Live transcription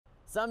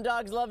Some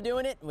dogs love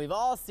doing it, and we've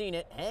all seen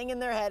it, hanging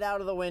their head out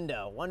of the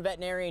window. One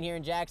veterinarian here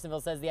in Jacksonville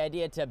says the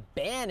idea to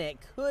ban it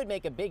could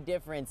make a big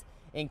difference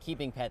in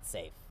keeping pets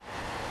safe.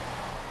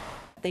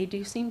 They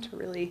do seem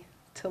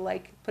to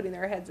like putting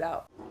their heads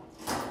out.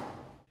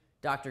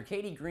 Dr.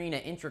 Katie Green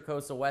at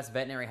Intracoastal West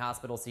Veterinary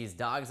Hospital sees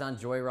dogs on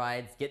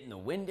joyrides, getting the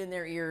wind in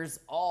their ears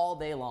all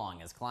day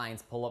long as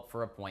clients pull up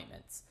for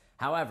appointments.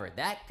 However,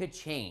 that could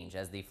change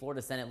as the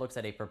Florida Senate looks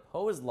at a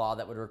proposed law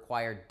that would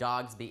require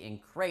dogs be in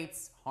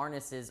crates,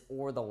 harnesses,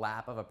 or the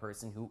lap of a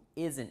person who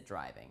isn't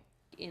driving.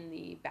 In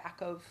the back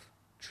of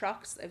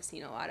trucks, I've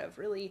seen a lot of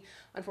really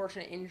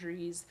unfortunate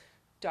injuries.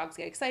 Dogs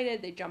get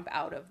excited, they jump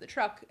out of the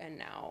truck, and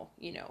now,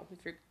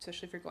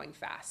 especially if you're going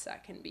fast,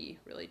 that can be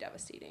really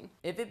devastating.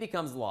 If it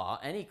becomes law,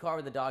 any car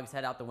with the dog's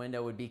head out the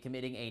window would be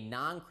committing a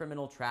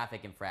non-criminal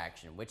traffic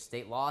infraction, which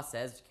state law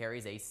says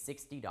carries a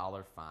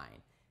 $60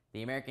 fine.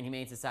 The American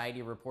Humane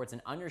Society reports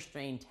an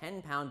unrestrained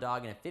 10-pound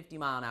dog in a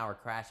 50-mile-an-hour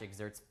crash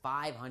exerts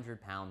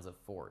 500 pounds of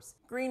force.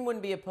 Green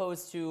wouldn't be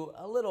opposed to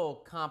a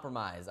little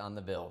compromise on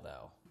the bill,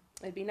 though.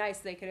 It'd be nice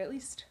if they could at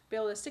least be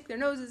able to stick their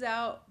noses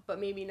out, but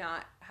maybe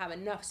not have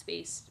enough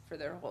space for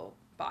their whole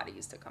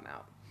bodies to come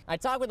out. I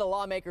talked with a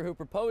lawmaker who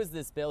proposed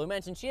this bill, who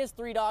mentioned she has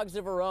 3 dogs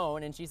of her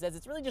own, and she says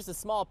it's really just a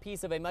small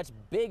piece of a much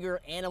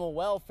bigger animal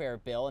welfare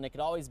bill, and it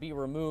could always be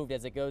removed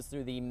as it goes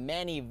through the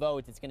many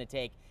votes it's going to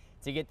take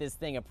to get this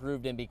thing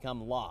approved and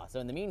become law. So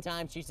in the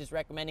meantime, she's just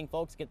recommending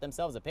folks get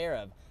themselves a pair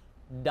of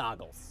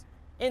doggles.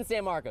 In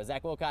San Marcos,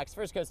 Zach Wilcox,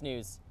 First Coast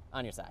News,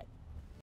 on your side.